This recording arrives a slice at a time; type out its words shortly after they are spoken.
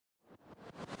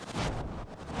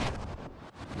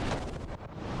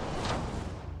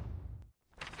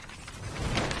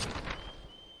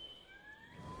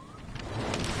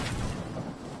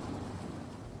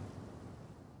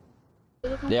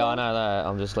looking for? Yeah, I know that.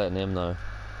 I'm just letting him know.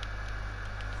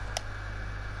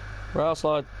 Rail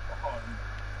slide.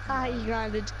 Ah, you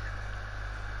grounded.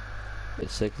 Bit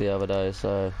sick the other day,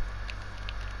 so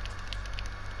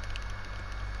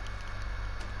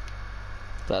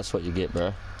that's what you get,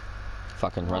 bro.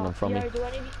 Fucking running from me.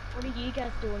 What are you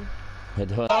guys doing? We're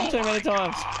doing it too many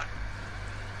times.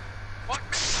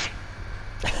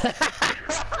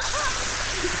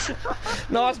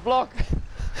 Nice block.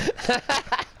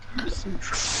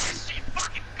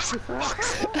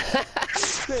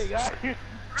 There you go.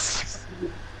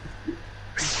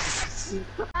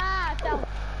 Ah, fell.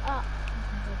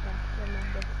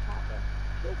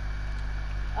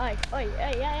 Oi, oi,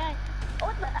 oi, oi, oi.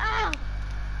 What the? Ah!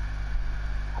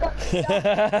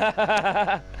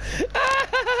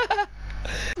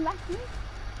 Smack me.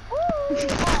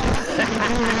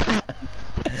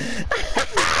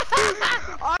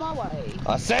 My way.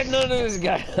 I said none of this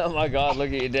guy. Oh my god,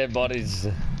 look at your dead bodies.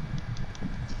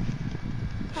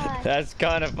 Hi. That's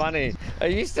kind of funny. Are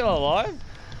you still alive?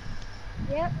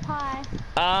 Yep,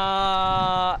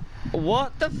 hi.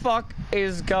 What the fuck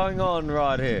is going on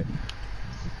right here?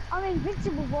 I'm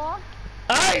invincible, boy.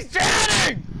 Oh, he's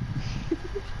drowning!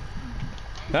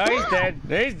 No, he's dead.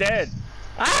 He's dead.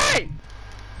 Hey!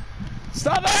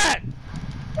 Stop it!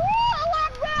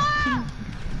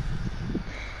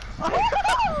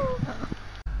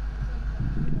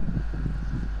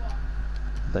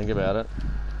 Think about it.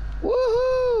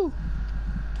 Woohoo!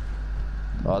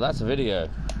 Oh, that's a video.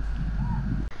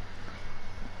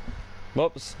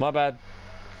 Whoops, my bad.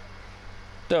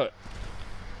 Do it.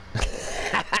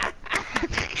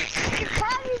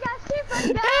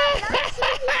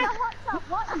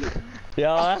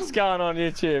 Yeah, that's going on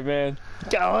YouTube, man.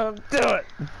 Go on, do it.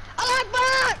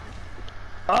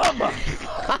 Oh my!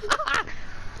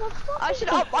 I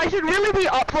should really be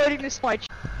uploading this fight.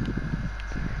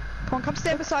 Come on, come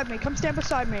stand beside me. Come stand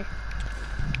beside me.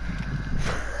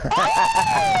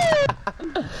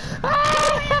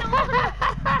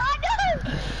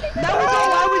 That was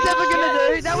all I was ever gonna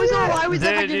do. That was all I was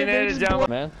ever gonna do. Dude, you need to jump,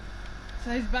 man.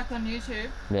 So he's back on YouTube?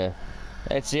 Yeah.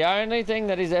 It's the only thing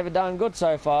that he's ever done good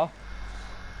so far.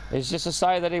 It's just to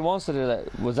say that he wants to do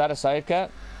that. Was that a save, Cat?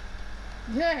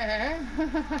 Yeah.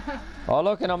 Oh,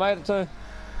 look, and I made it too.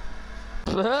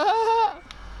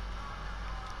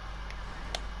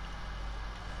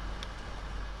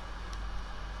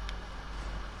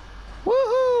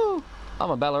 Woohoo! I'm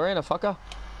a ballerina, fucker.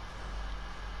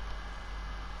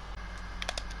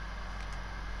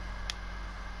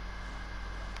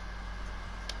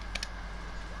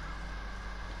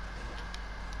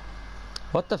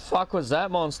 What the fuck was that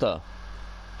monster?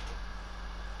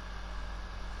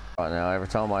 Right now, every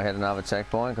time I hit another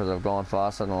checkpoint, because I've gone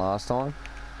faster than the last time.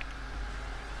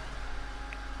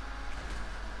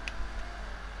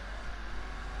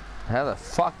 How the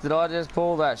fuck did I just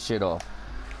pull that shit off?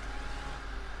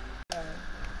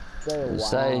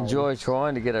 Say enjoy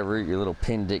trying to get a route, you little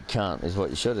pin dick cunt, is what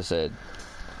you should have said.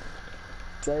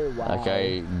 Say wow.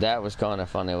 Okay, that was kind of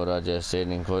funny what I just said,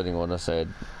 including what I said.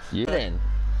 You then.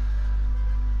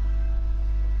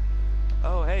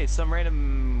 Oh, hey, some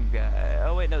random guy.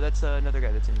 Oh, wait, no, that's another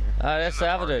guy that's in here. Oh, that's the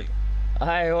other dude.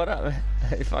 Hey, what up, man?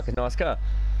 Hey, fucking nice car.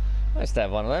 I used to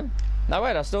have one of them. No,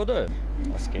 wait, I still do.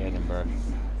 I scanned him, bro.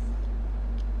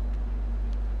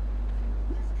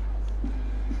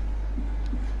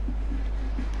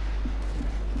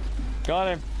 Got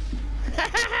him.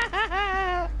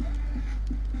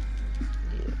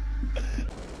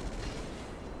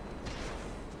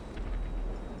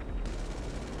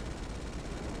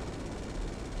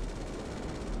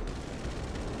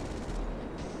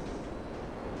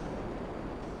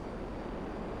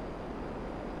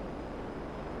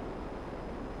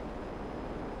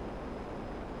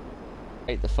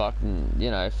 The fucking, you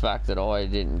know, fact that I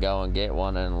didn't go and get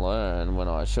one and learn when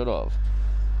I should have.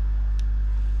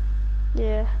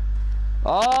 Yeah.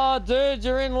 Oh, dude,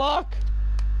 you're in luck.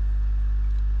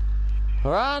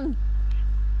 Run.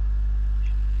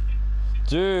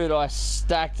 Dude, I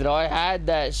stacked it. I had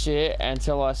that shit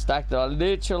until I stacked it. I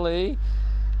literally,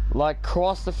 like,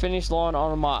 crossed the finish line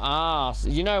on my ass.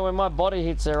 You know, when my body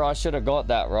hits there, I should have got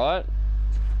that, right?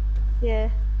 Yeah.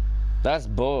 That's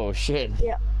bullshit.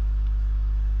 Yeah.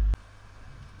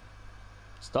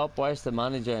 Stop wasting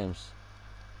money, James.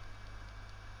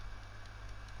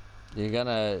 You're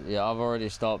gonna... Yeah, I've already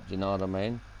stopped, you know what I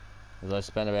mean? Because I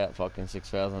spent about fucking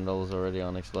 $6,000 already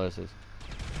on explosives.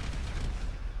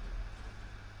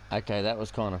 Okay, that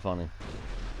was kind of funny.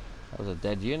 That was a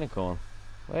dead unicorn.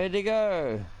 Where'd he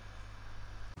go?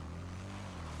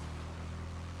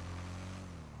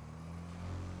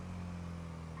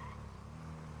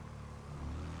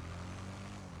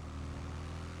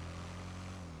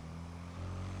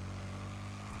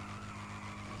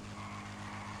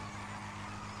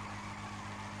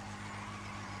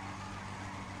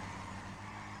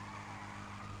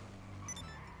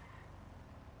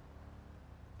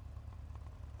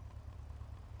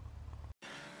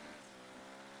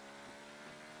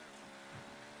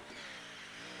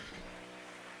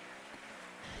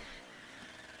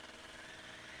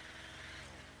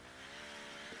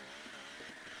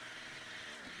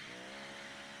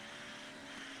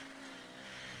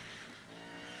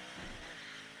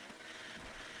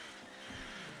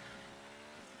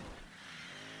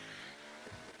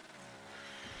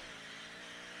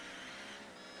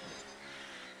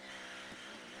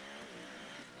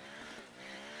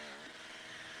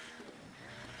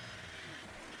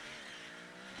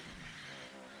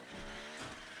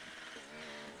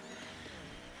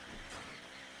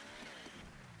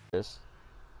 Chris.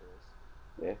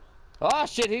 Yeah. Oh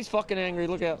shit, he's fucking angry.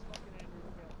 Look out.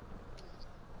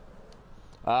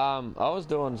 I was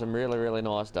doing some really, really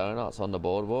nice donuts on the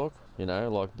boardwalk, you know,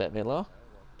 like Bette Midler.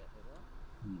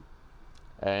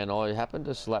 And I happened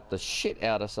to slap the shit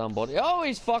out of somebody. Oh,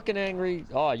 he's fucking angry.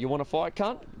 Oh, you want to fight,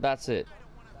 cunt? That's it.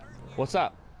 What's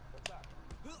up?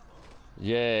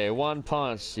 Yeah, one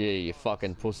punch. Yeah, you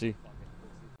fucking pussy.